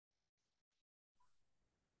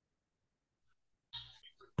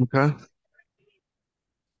Okay.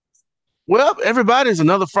 Well, everybody, it's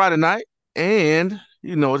another Friday night, and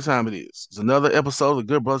you know what time it is. It's another episode of the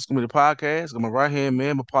Good Brothers Community Podcast. Got my right hand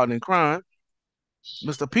man, my partner in crime,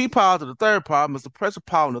 Mr. P. Powell to the third part, Mr. Pressure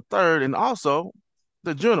Powell in the third, and also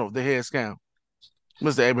the general, the head scout,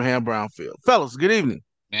 Mr. Abraham Brownfield. Fellas, good evening.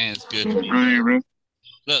 Man, it's good to be back.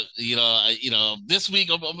 Look, this week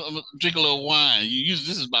I'm gonna drink a little wine. This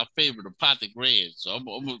is my favorite, the Pot Red. So I'm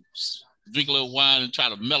gonna drink a little wine and try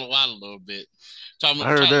to mellow out a little bit. So I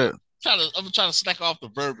heard that. I'm gonna try to snack off the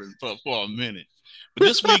bourbon for a minute. But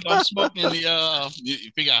this week I'm smoking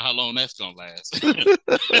you figure out how long that's gonna last.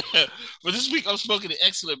 But this week I'm smoking the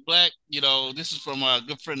Excellent Black. This is from a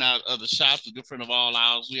good friend out of the shop, a good friend of all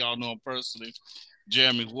ours. We all know him personally.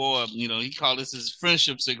 Jeremy Ward, he called this his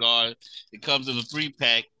friendship cigar. It comes in a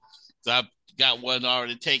 3-pack. So I got one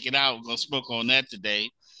already taken out. We're gonna smoke on that today.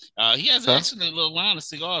 He has an Okay. excellent little line of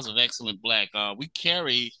cigars of Excellent Black. We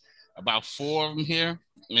carry about 4 of them here,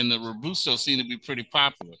 and the Robusto seem to be pretty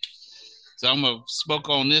popular. So I'm gonna smoke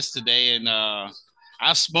on this today, and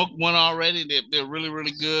I smoked one already. They're really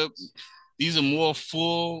really good. These are more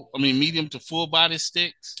full, medium to full body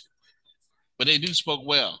sticks, but they do smoke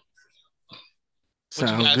well. What you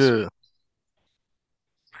Sounds guys? good.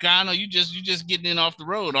 Kind of you just getting in off the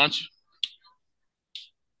road, aren't you?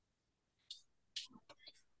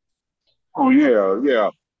 Oh yeah, yeah,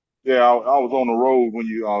 yeah. I was on the road when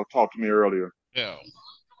you talked to me earlier. Yeah.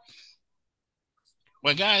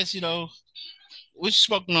 Well, guys, what you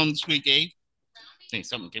smoking on this week, Abe? I think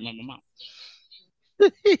something came out of my mouth.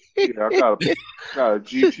 Yeah, I got a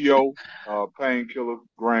GTO painkiller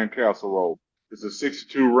Grand Casserole. It's a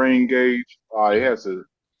 62 ring gauge. It has the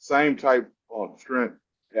same type of strength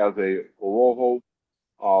as a Orojo,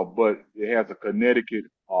 but it has a Connecticut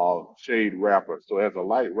shade wrapper. So it has a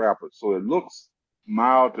light wrapper. So it looks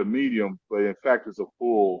mild to medium, but in fact it's a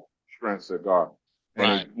full strength cigar, and it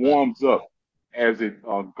Right, right. warms up as it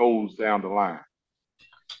goes down the line.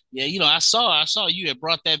 Yeah, I saw you had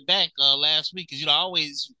brought that back last week because I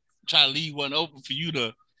always try to leave one open for you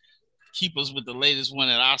to keep us with the latest one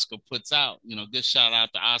that Oscar puts out. Good shout out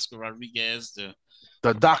to Oscar Rodriguez, the The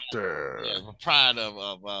yeah, doctor. proprietor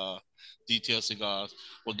of Detail Cigars.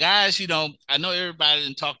 Well, guys, I know everybody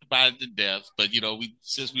didn't talk about it to death, but we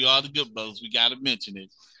since we are the good brothers, we got to mention it.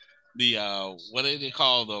 The what do they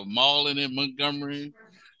call the mauling in Montgomery,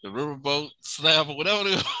 the riverboat slab or whatever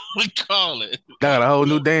they would call it. Got a whole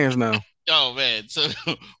new So, dance now. oh man, so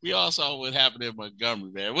we all saw what happened in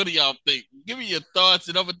Montgomery, man. What do y'all think? Give me your thoughts,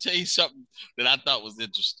 and I'm gonna tell you something that I thought was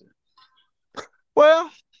interesting. Well,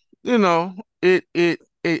 you know,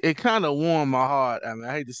 it kind of warmed my heart. I mean,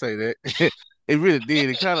 I hate to say that. It really did.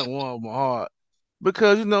 It kind of warmed my heart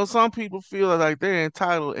because some people feel like they're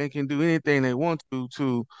entitled and can do anything they want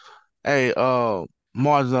to a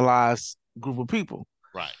marginalized group of people,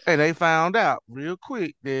 Right. and they found out real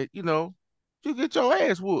quick that you get your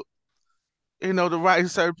ass whooped. The right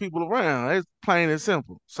certain people around. It's plain and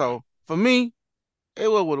simple. So for me, it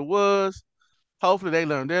was what it was. Hopefully they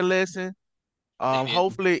learned their lesson. They didn't.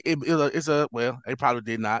 Hopefully it's a well, they probably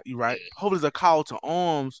did not. You're right. Yeah. Hopefully it's a call to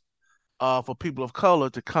arms for people of color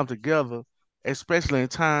to come together, especially in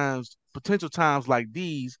potential times like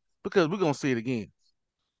these, because we're gonna see it again.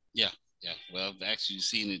 Yeah. Yeah. Well, I've actually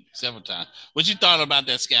seen it several times. What you thought about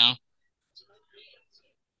that, Scout?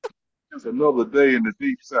 It's another day in the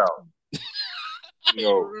deep south. You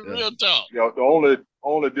know, Yeah. Real talk. the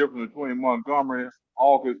only difference between Montgomery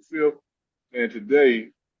August 5th and today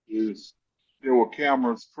is there were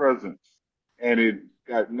cameras present and it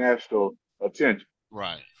got national attention.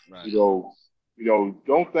 Right. Right. You know,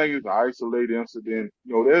 don't think it's an isolated incident.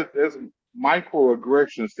 There's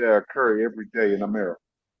microaggressions that occur every day in America.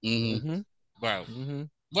 Mm-hmm. Mm-hmm. Wow. Mm-hmm.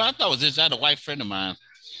 Well, I thought it was this. I had a white friend of mine.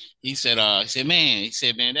 Man,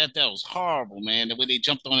 that was horrible, man. The way they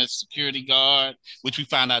jumped on his security guard, which we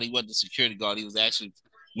found out he wasn't a security guard. He was actually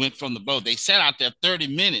went from the boat. They sat out there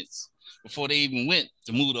 30 minutes before they even went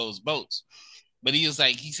to move those boats. But he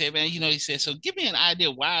said, man, he said, so give me an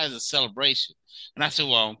idea why is a celebration? And I said,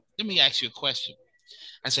 well, let me ask you a question.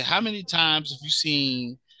 I said, how many times have you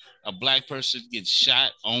seen a black person get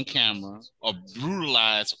shot on camera or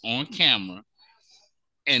brutalized on camera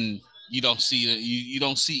and you don't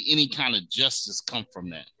see any kind of justice come from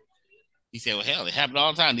that? He said, well, hell, it happened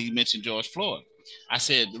all the time. He mentioned George Floyd. I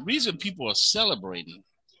said, the reason people are celebrating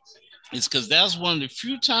is because that's one of the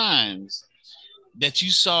few times that you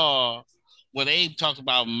saw what Abe talked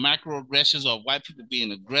about microaggressions or white people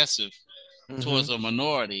being aggressive Mm-hmm. towards a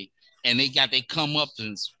minority, and they got their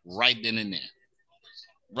comeuppance right then and there.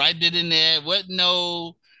 Right then and there. What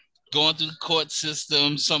no going through the court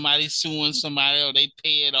system, somebody suing somebody, or they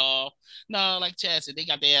pay it off. No, like Chad said, they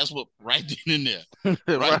got their ass whooped right then and there.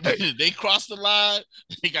 Right Right. then, they crossed the line,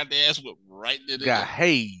 they got their ass whooped right then and Got there.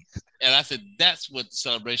 hazed. And I said, that's what the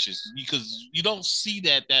celebration is, because you don't see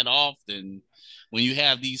that often when you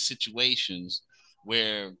have these situations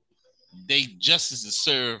where justice is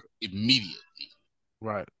served immediately.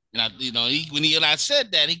 Right. And when I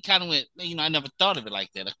said that, he kind of went, I never thought of it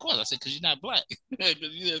like that. Of course, I said, because you're not black, because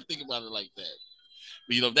you didn't think about it like that.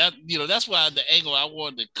 But that's why the angle I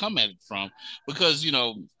wanted to come at it from, because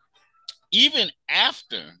even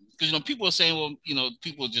after, because people are saying, well,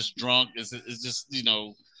 people are just drunk. It's just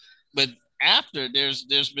but after there's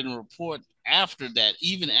been a report after that,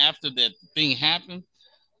 even after that thing happened,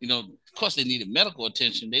 of course they needed medical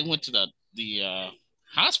attention. They went to the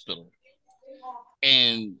hospital,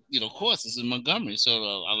 and of course it's in Montgomery, so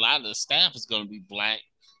a lot of the staff is going to be black.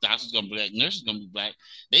 Doctors going to be black, nurses going to be black.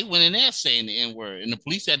 They went in there saying the N word, and the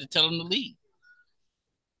police had to tell them to leave.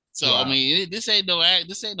 So I Wow. mean, this ain't no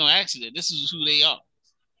accident. This is who they are.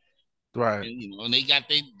 Right. And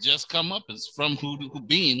they just come up as from who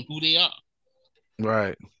being who they are.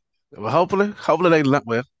 Right. Well, hopefully they learn.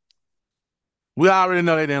 Well, we already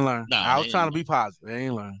know they didn't learn. No, I was they trying ain't. to be positive. They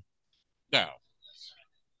ain't learn. No,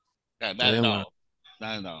 not They at didn't learn. all.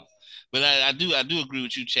 Not at all. But I do agree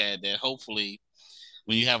with you, Chad, that hopefully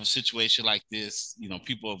when you have a situation like this,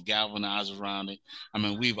 people have galvanized around it. I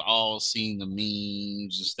mean, we've all seen the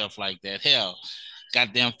memes and stuff like that. Hell,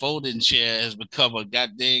 goddamn folding chair has become a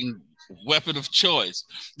goddamn weapon of choice.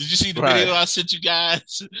 Did you see the Right. video I sent you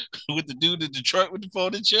guys with the dude in Detroit with the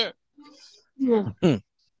folding chair? Yeah.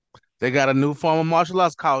 They got a new form of martial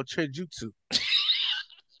arts called Chejutsu.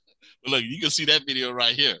 Look, you can see that video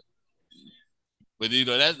right here. But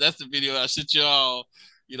that's the video I sent y'all.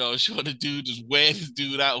 Showing the dude just wearing his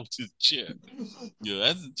dude out with his chair.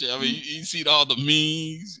 That's the chair. I mean, you see all the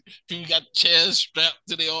memes. People got chairs strapped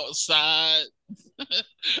to their side.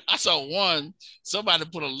 I saw one. Somebody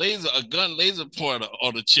put a gun laser pointer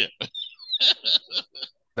on the chair.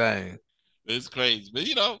 Dang. It's crazy, but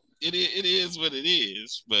it is what it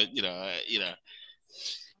is. But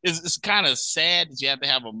it's kind of sad that you have to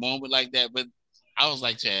have a moment like that. But I was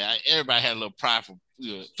like, Chad, everybody had a little pride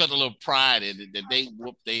felt a little pride in it that they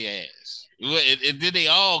whooped their ass. And then they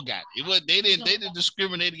all got it. They didn't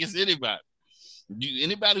discriminate against anybody.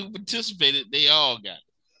 Anybody who participated, they all got it.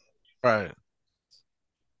 Right.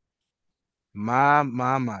 My.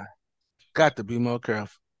 Got to be more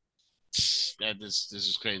careful. This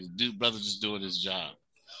is crazy. Dude, brother, just doing his job.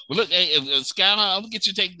 Well, look, hey, Skylar, I'm gonna get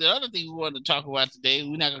you to take the other thing we wanted to talk about today.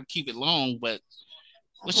 We're not gonna keep it long, but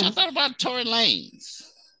what y'all thought about Tory Lanez?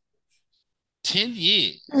 10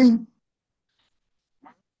 years.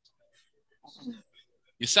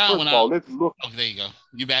 You saw First when of I. all, let's look. Oh, there you go.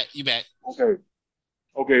 You back. You back. Okay,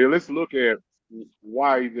 okay, let's look at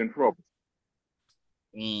why he's in trouble.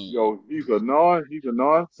 Mm. He's a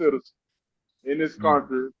non-citizen in this Mm.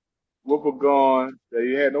 country with a gun that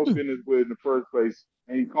he had no business with in the first place,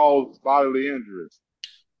 and he caused bodily injuries.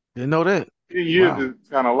 Didn't know that. 10 years Wow. is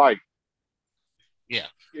kind of light. Yeah.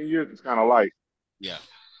 10 years is kind of light. Yeah.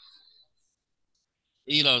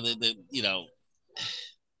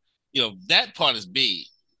 That part is big,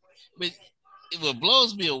 but what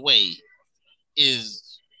blows me away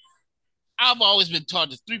is I've always been taught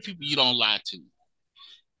there's three people you don't lie to: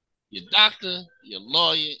 your doctor, your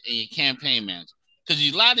lawyer, and your campaign manager. Because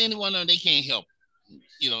you lie to anyone of them, they can't help.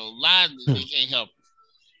 Lie, they can't help.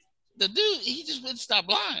 The dude, he just wouldn't stop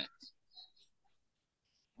lying.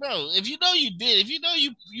 Bro, if you know you did, if you know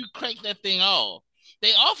you cracked that thing off,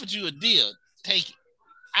 they offered you a deal. Take it.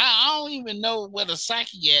 I don't even know where the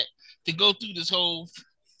psyche at to go through this whole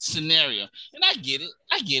scenario. And I get it.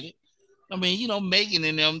 I get it. I mean, Megan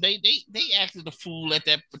and them, they acted a fool at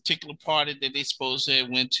that particular party that they supposed to have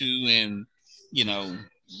went to, and you know,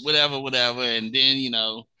 whatever. And then,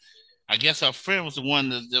 I guess her friend was the one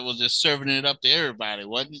that was just serving it up to everybody,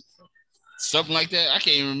 wasn't it? Something like that. I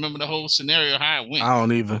can't even remember the whole scenario how it went. I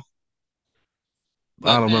don't even. I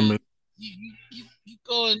But don't man, remember. you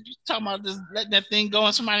go and you talking about just letting that thing go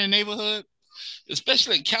in somebody's neighborhood,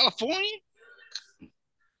 especially in California.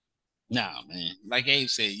 Nah, man. Like Abe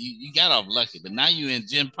said, you got off lucky, but now you in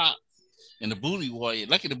Gen Pop and the Booty Warrior.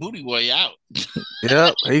 Lucky the Booty Warrior out.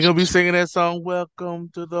 Yep. He gonna be singing that song, Welcome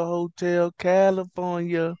to the Hotel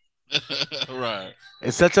California. Right.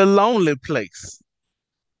 It's such a lonely place.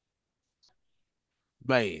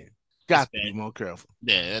 Man, It's got to bad. be more careful.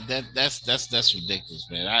 Yeah, that's ridiculous,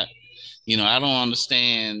 man. I don't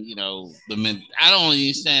understand. I don't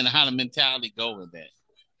understand how the mentality go with that.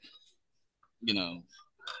 You know,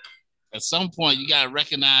 At some point, you gotta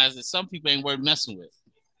recognize that some people ain't worth messing with.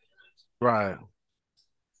 Right.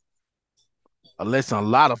 A lesson a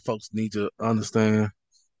lot of folks need to understand.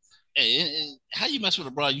 Hey, how you mess with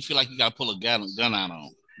a bro? You feel like you gotta pull a gun out on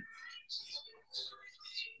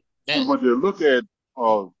that. When you look at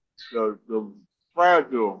the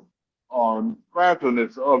fragile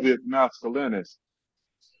fragileness of his masculinity,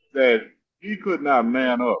 that he could not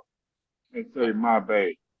man up and say my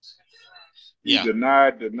bad. He Yeah,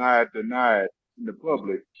 denied in the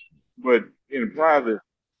public, but in private,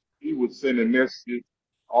 he was sending messages,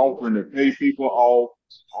 offering to pay people off,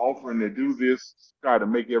 offering to do this, try to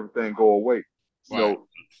make everything go away. You right. know,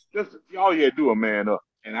 just all you had to do a man up.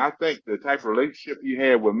 And I think the type of relationship he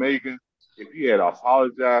had with Megan, if he had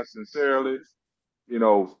apologized sincerely, it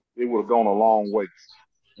would have gone a long way.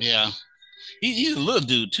 Yeah, he's a little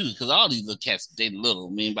dude too, because all these little cats they little.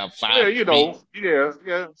 I mean, about Yeah,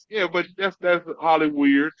 5'3". yeah, but that's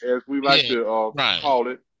Hollywood, as we like Yeah, to right. call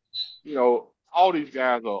it. All these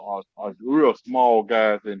guys are real small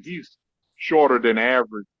guys, and he's shorter than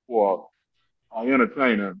average for an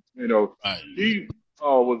entertainer. Right. He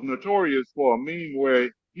was notorious for a meme where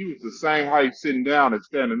he was the same height sitting down as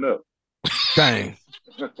standing up. Dang.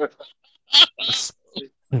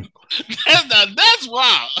 That's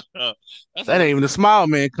wild. That's That a ain't even the small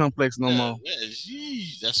man complex no more.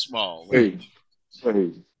 that's small. Hey,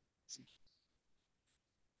 hey.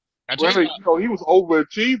 I tell Well, you what, he was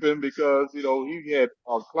overachieving because he had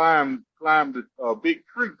climbed a big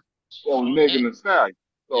tree on yeah, Megan Thee Stallion.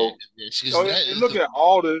 yeah, So that and is look at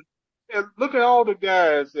all the and look at all the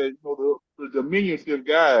guys that the diminutive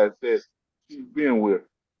guys that she's been with.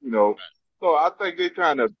 You know, so I think they're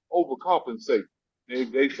trying to overcompensate.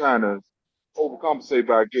 They trying to overcompensate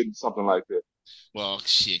by getting something like that. well,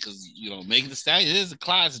 shit, because making the stallion is a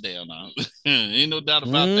Clydesdale now. Ain't no doubt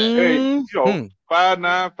about that. Hey, Mm-hmm.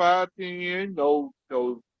 5'9", 5'10",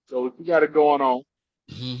 so you got it going on.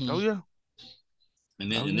 Hmm. Oh yeah. Oh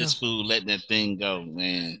And yeah. this fool letting that thing go,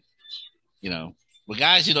 man. You know, but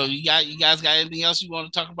guys, you guys got anything else you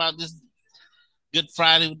want to talk about this Good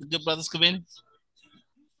Friday with the Good Brothers Committee?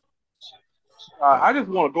 I just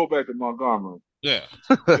want to go back to Montgomery. Yeah.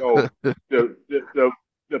 So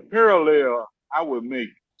the parallel I would make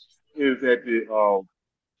is that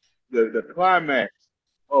the climax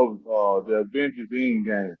of the Avengers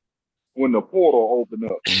Endgame when the portal opened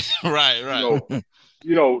up. Right, You right.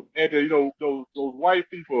 know, and those white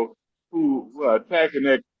people who were attacking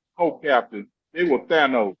that co-captain, they were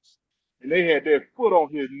Thanos, and they had their foot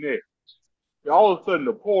on his neck. And all of a sudden,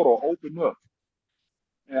 the portal opened up,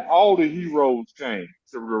 and all the heroes came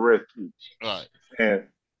to the rescue. Right. And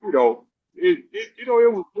you know, it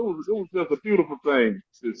was just a beautiful thing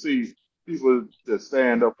to see people to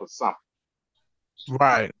stand up for something.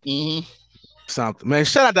 Right. Hmm. Something. Man,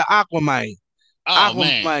 shout out to Aquaman. Oh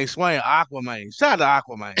man. Aquaman, swing Aquaman. Shout out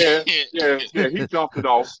to Aquaman. Yeah, yeah. He jumped it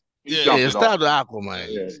off. He Yeah, jumped Yeah, it off. stop the Aquaman.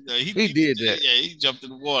 Yeah. He did that. Yeah, he jumped in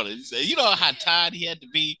the water. He said, you know how tired he had to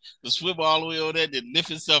be to swim all the way over there, then lift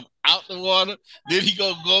himself out the water. Then he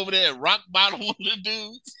go over there and rock bottom one of the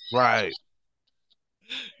dudes. Right.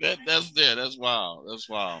 That's wild. That's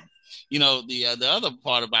wild. The other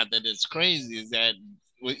part about that that's crazy is that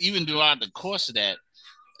even throughout the course of that,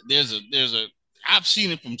 there's a I've seen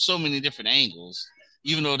it from so many different angles.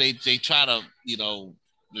 Even though they try to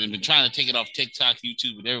they've been trying to take it off TikTok,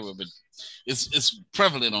 YouTube, and everywhere, but it's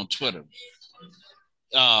prevalent on Twitter.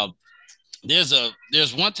 Uh, there's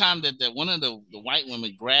one time that one of the white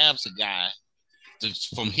women grabs a guy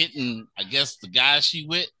from hitting, I guess, the guy she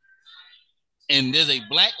with, and there's a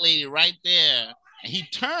black lady right there, and he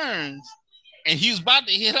turns and he was about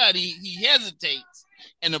to hit her, and he hesitates,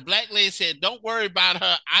 and the black lady said, "Don't worry about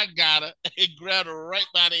her, I got her," and grabbed her right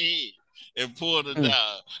by the head and pulled her Mm.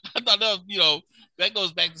 down. I thought that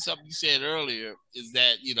goes back to something you said earlier, is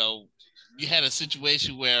that you had a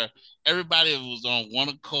situation where everybody was on one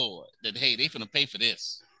accord that hey, they finna pay for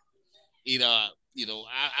this.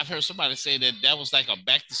 I've heard somebody say that was like a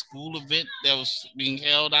back to school event that was being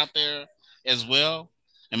held out there as well.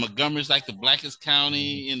 And Montgomery's like the blackest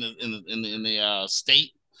county in the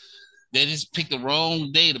state. They just picked the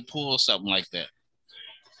wrong day to pull something like that.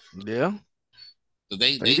 Yeah, So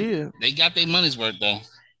they did. they got their money's worth though.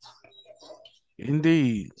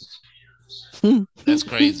 Indeed. That's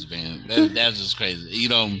crazy, man. That's just crazy.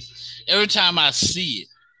 Every time I see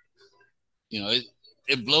it,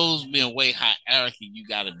 it blows me away how arrogant you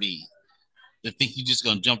got to be to think you're just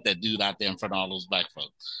gonna jump that dude out there in front of all those black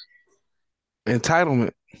folks.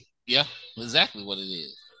 Entitlement, Yeah, exactly what it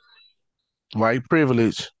is. white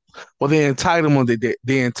privilege. Well, the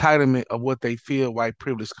entitlement of what they feel white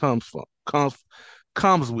privilege comes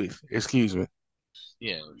comes with. Excuse me.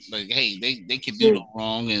 Yeah, like hey, they can do Yeah, no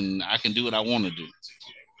wrong, and I can do what I want to do.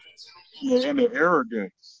 yeah, and the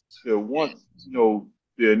arrogance that once,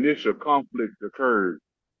 the initial conflict occurred,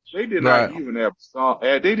 they did not Right. even abscond.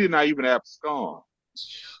 They did not even abscond.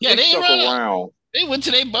 Yeah, They they ain't stuck run out. around, They went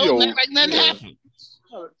to their boat and act like nothing yeah, happened.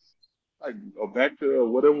 like back to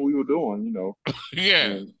whatever we were doing, Yeah,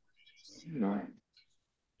 and you know,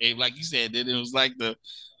 hey, like you said, then it was like the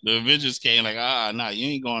Avengers came like, nah, you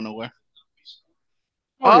ain't going nowhere.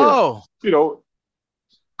 oh yeah, Oh, you know,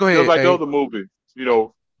 go just ahead, like the A. other movie,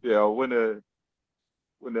 yeah, when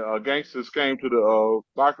the gangsters came to the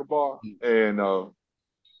biker bar and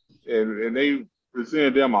they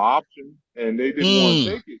presented them an option and they didn't want to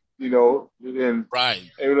Mm, take it, and right,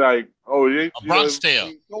 they were like, oh, a Bronx tale.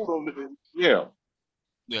 they told them, yeah,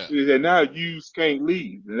 Yeah, they said now you can't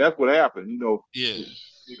leave, and that's what happened, yeah,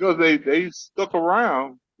 because they stuck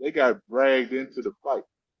around, they got dragged into the fight,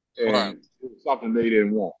 right. and it was something they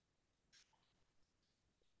didn't want.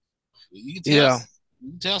 You can tell. Yeah. You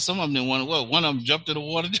can tell some of them didn't want to. Well, one of them jumped in the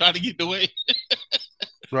water trying to get away.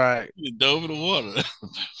 Right. He dove in the water.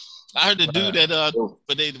 I heard the dude Right. that So,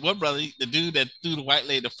 but they one brother, the dude that threw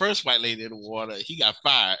the first white lady in the water, he got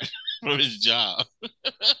fired from his job.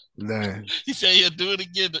 Dang. He said he'll do it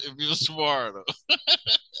again if he was tomorrow.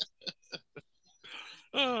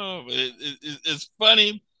 Oh, but it's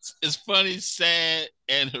funny. It's funny, sad,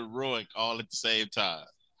 and heroic all at the same time.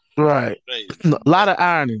 Right. Right. A lot of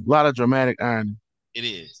irony, a lot of dramatic irony. It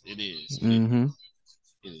is. It is. It is. Mm-hmm.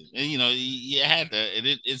 It is. And you had to.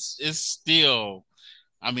 It's still.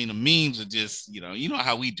 I mean, the memes are just, you know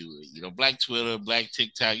how we do it. Black Twitter, Black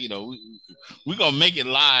TikTok. We gonna make it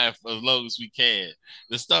live for as long as we can.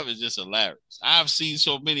 The stuff is just hilarious. I've seen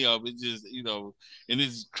so many of it, just and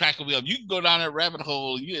it's cracking me up. You can go down that rabbit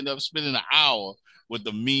hole, and you end up spending an hour with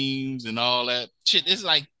the memes and all that shit. It's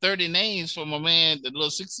like 30 names for my man, the little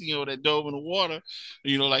 16-year-old that dove in the water.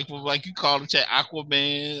 Like you called him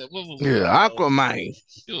Aquaman. What was it? Yeah. Aquaman.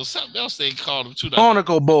 It was something else they called him too.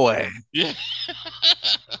 Barnacle Boy. Yeah.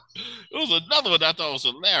 It was another one I thought was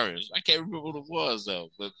hilarious. I can't remember what it was though,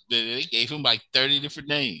 but they gave him like 30 different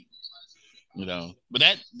names. But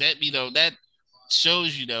that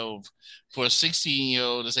shows for a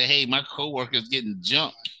 16-year-old to say, "Hey, my coworker's getting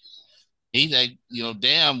jumped." He's like,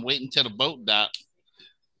 damn, wait until the boat dock.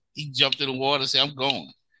 He jumped in the water and said, "I'm going."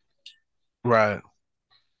 Right.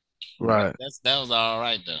 Right. That was all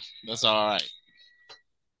right though. That's all right.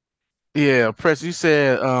 Yeah. Press, you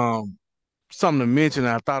said something to mention.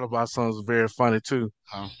 I thought about something that's very funny too.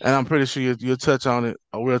 Huh? And I'm pretty sure you'll touch on it,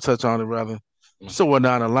 or we'll touch on it rather, somewhere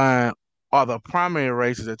down the line, are the primary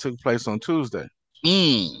races that took place on Tuesday.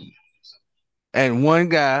 Mm. And one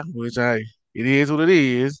guy, which it is what it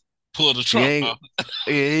is, Pull the he trump, ain't huh?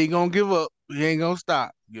 he ain't gonna give up. He ain't gonna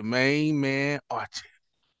stop. Your main man, Archie.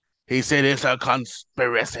 He said it's a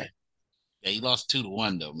conspiracy. Yeah, he lost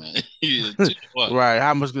 2-1 though, man. 2-1. Right.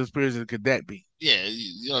 How much conspiracy could that be? Yeah,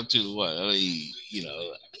 you lost 2-1. I mean,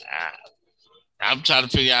 I'm trying to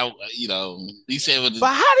figure out, he said with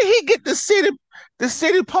But how did he get the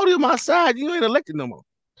city podium outside? You ain't elected no more.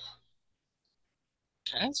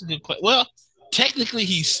 that's a good question. Well, technically,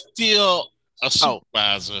 he's still a Oh,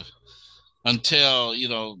 supervisor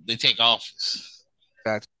until they take office.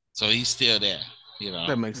 gotcha. So he's still there.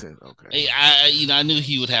 That makes sense. Okay. I knew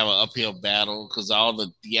he would have an uphill battle because all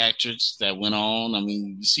the theatrics that went on. I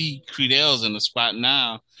mean, you see, Creedell's in the spot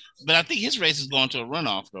now, but I think his race is going to a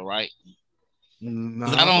runoff, though, right? Because No,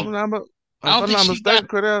 I if don't I'm think not mistaken,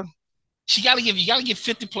 Cordell, she got to give you got to get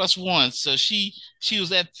 50 + 1. So she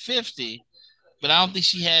was at 50, but I don't think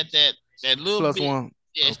she had that little plus bit. one.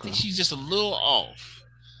 Yeah, I Okay. think she's just a little off.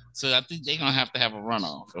 So I think they're gonna have to have a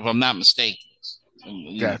runoff, if I'm not mistaken.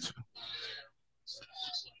 Gotcha.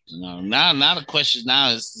 Now the question now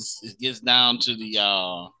is it gets down to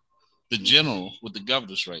the general with the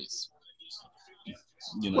governor's race.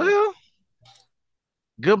 You know, Well,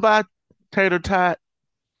 goodbye, Tater Tot.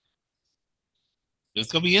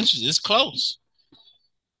 it's gonna be interesting. It's close. The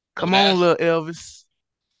Come on, last little Elvis.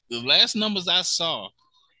 the last numbers I saw,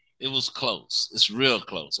 it was close. It's real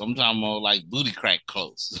close. I'm talking about like booty crack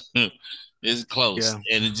close. It's close,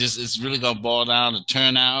 Yeah. and it's really gonna boil down to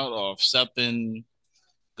turnout or if something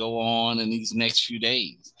go on in these next few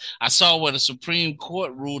days. I saw where the Supreme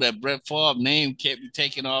Court ruled that Brett Favre name can't be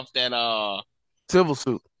taken off that Civil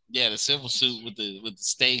suit. yeah, the civil suit with the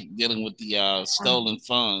state dealing with the stolen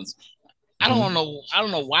funds. Mhm. I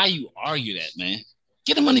don't know why you argue that, man.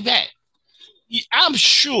 Get the money back. I'm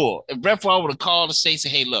sure if Brett Favre would have called the state and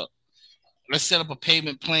said, "Hey, look, let's set up a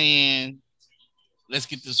payment plan. Let's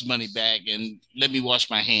get this money back and let me wash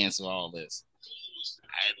my hands of all this."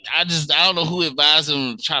 I don't know who advised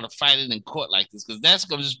him to try to fight it in court like this because that's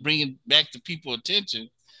gonna just bring it back to people attention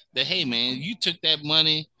that hey man, you took that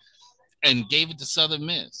money and gave it to Southern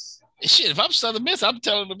Miss. And shit, if I'm Southern Miss, I'm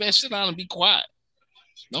telling the man sit down and be quiet.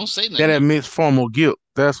 Don't say That nothing. admits formal guilt.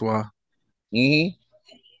 That's why. Mm-hmm.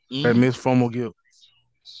 That Mm-hmm. admits formal guilt.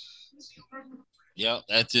 Yeah,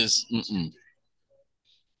 that's just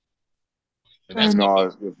but that's And gonna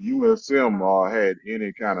be if USM had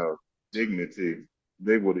any kind of dignity,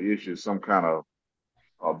 they would issue some kind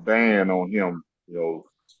of ban on him,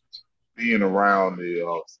 being around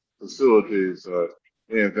the facilities or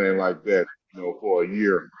anything like that, for a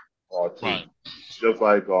year or two. right. Just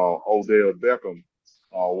like Odell Beckham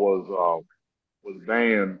was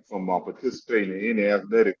banned from participating in any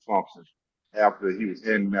athletic function after he was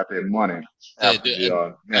handing out that money after the At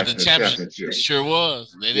the national championship, championship. sure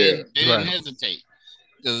was. They Yeah, didn't. They didn't Right. hesitate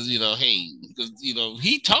because hey, because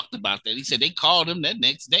he talked about that. He said they called him that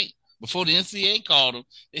next day before the NCAA called him.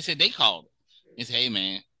 They said they called him. They said, "Hey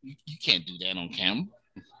man, you can't do that on camera."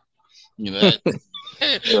 You know that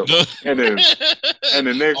yeah. And then and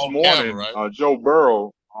the next on camera, morning, right? Joe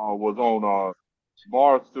Burrow was on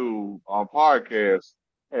Barstool podcast,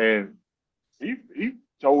 and he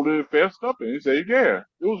totally fessed up and he said, "Yeah,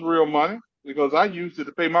 it was real money because I used it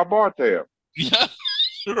to pay my bar tab." Yeah,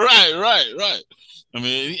 right. I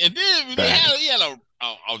mean, and then Dang. he had a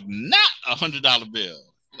not $100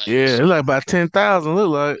 bill. Like, Yeah, it's like about 10,000. Look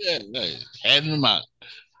like. yeah, like, handing them out.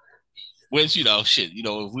 Which shit.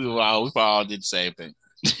 If we were all, we probably all did the same thing.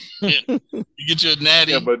 You get your Yeah,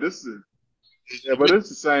 natty. but this is the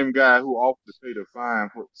same guy who offered to pay the fine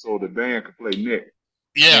so the band could play Nick.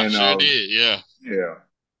 Yeah, And sure did. Yeah.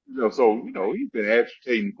 yeah, so he's been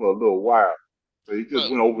agitating for a little while, so he just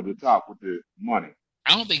But went over the top with the money.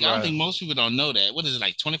 I don't Right. think most people don't know that. What is it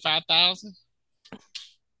like 25,000?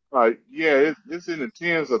 Yeah, it's in the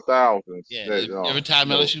tens of thousands Yeah. that Every time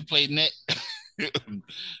LSU played net,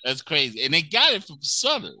 that's crazy. And they got it from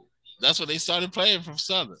Southern. That's what they started playing from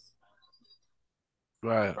Southern.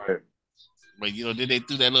 Right. right. But then they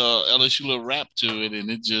threw that little LSU little rap to it, and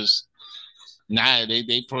it just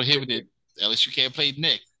they prohibited LSU can't play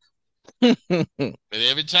net. But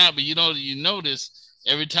every time, but you notice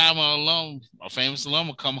every time a famous alum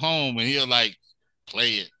will come home and he'll like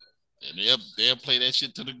play it, and they'll play that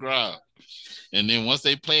shit to the ground. And then once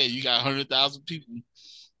they play it, you got 100,000 people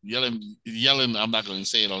yelling. I'm not going to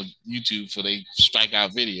say it on YouTube for they strike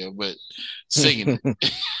out video, but singing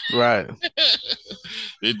it. Right.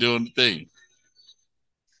 They're doing the thing.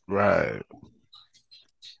 Right.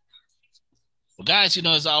 Well, guys,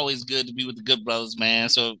 it's always good to be with the good brothers, man.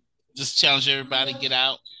 So just challenge everybody, get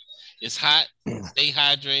out. It's hot. Stay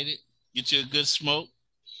hydrated. Get you a good smoke.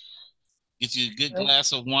 Get you a good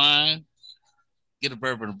glass of wine. Get a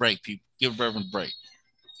bourbon a break, people. Give a bourbon a break.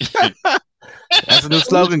 That's a new At least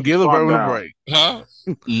slogan. till Give a bourbon a sundown. break. Huh?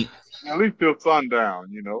 At least till sundown.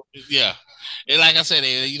 Yeah. And like I said,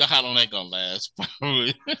 you know how long that gonna last?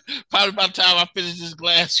 Probably by the time I finish this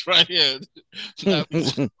glass right here, I'll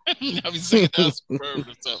be singing down some bourbon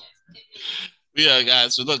or something. Yeah,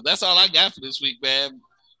 guys. So look, that's all I got for this week, man.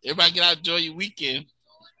 Everybody get out, enjoy your weekend.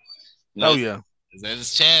 Oh Let, yeah.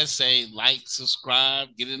 as Chad say, like, subscribe,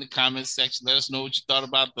 get in the comments section. Let us know what you thought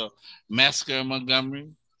about the massacre in Montgomery.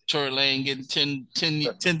 Tory Lane getting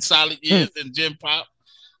 10 solid years in Gym Pop.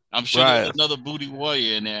 I'm sure there's Right. another booty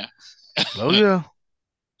warrior in there. Oh yeah.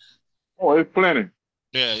 Oh, it's plenty.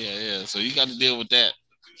 Yeah. So you got to deal with that.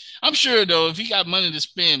 I'm sure though, if he got money to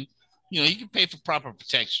spend, he can pay for proper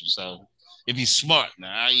protection. So if he's smart,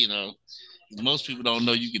 now most people don't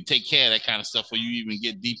know you can take care of that kind of stuff before you even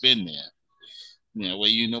get deep in there. Where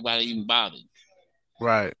nobody even bothered.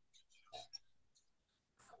 Right.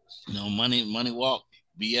 Money walk,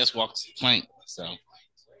 BS walks the plank. So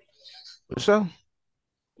For sure.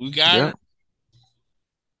 we got Yeah. it.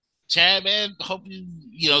 Chad, man, hope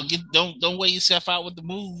get don't weigh yourself out with the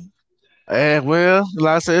move. And well,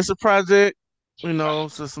 like I said, it's a project. Right.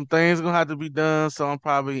 So some things gonna have to be done. So I'm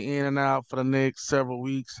probably in and out for the next several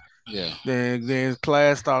weeks. Yeah. Then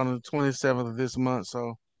class starting on the 27th of this month.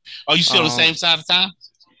 So Oh, you still on the um same side of town?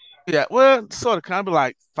 yeah, well, sort of kind of be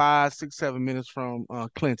like 5, 6, 7 minutes from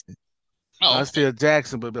Clinton. Oh, It's okay. still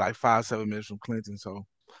Jackson, but be like 5, 7 minutes from Clinton. So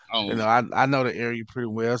Oh, I know the area pretty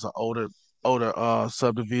well. It's an older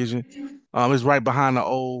subdivision. It's right behind the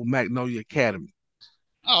old Magnolia Academy.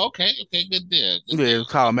 okay. Okay, good deal. Good Yeah, deal.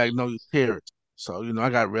 it's called Magnolia Terrace. So, I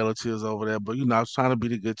got relatives over there, but I was trying to be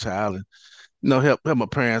the good child and help my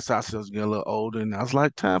parents out since I was getting a little older, and I was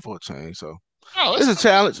like, time for a change. So Oh, it's it's a okay.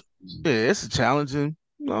 challenge. Yeah, it's a challenge, and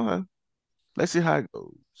let's see how it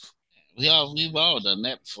goes. we've all done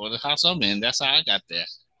that before. The house I'm in, that's how I got there.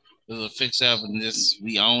 It was a fix up, and this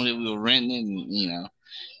we owned it. We were renting it, and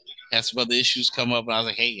had some other issues come up. And I was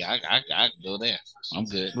like, hey, I can go there. I'm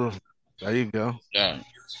good. Well, there you go. Yeah,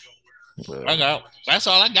 I Well, got. That's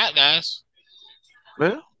all I got, guys.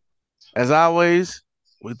 well, as always,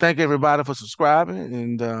 we thank everybody for subscribing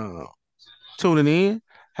and tuning in.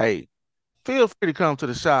 Hey, feel free to come to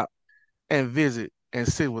the shop and visit and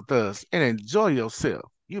sit with us and enjoy yourself.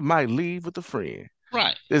 You might leave with a friend.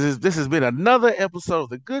 Right, This has been another episode of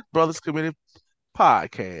the Good Brothers Community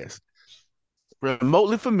Podcast,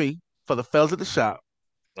 remotely for me, for the fellas at the shop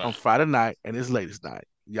on right. Friday night and it's latest night.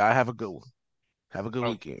 Y'all have a good one. Have a good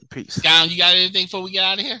Bro, weekend. Peace. Scout, you got anything before we get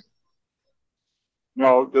out of here?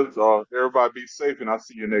 No, just everybody be safe, and I'll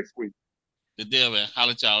see you next week. The deal, man.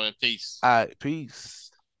 Holla at y'all, man. Peace. All right, peace.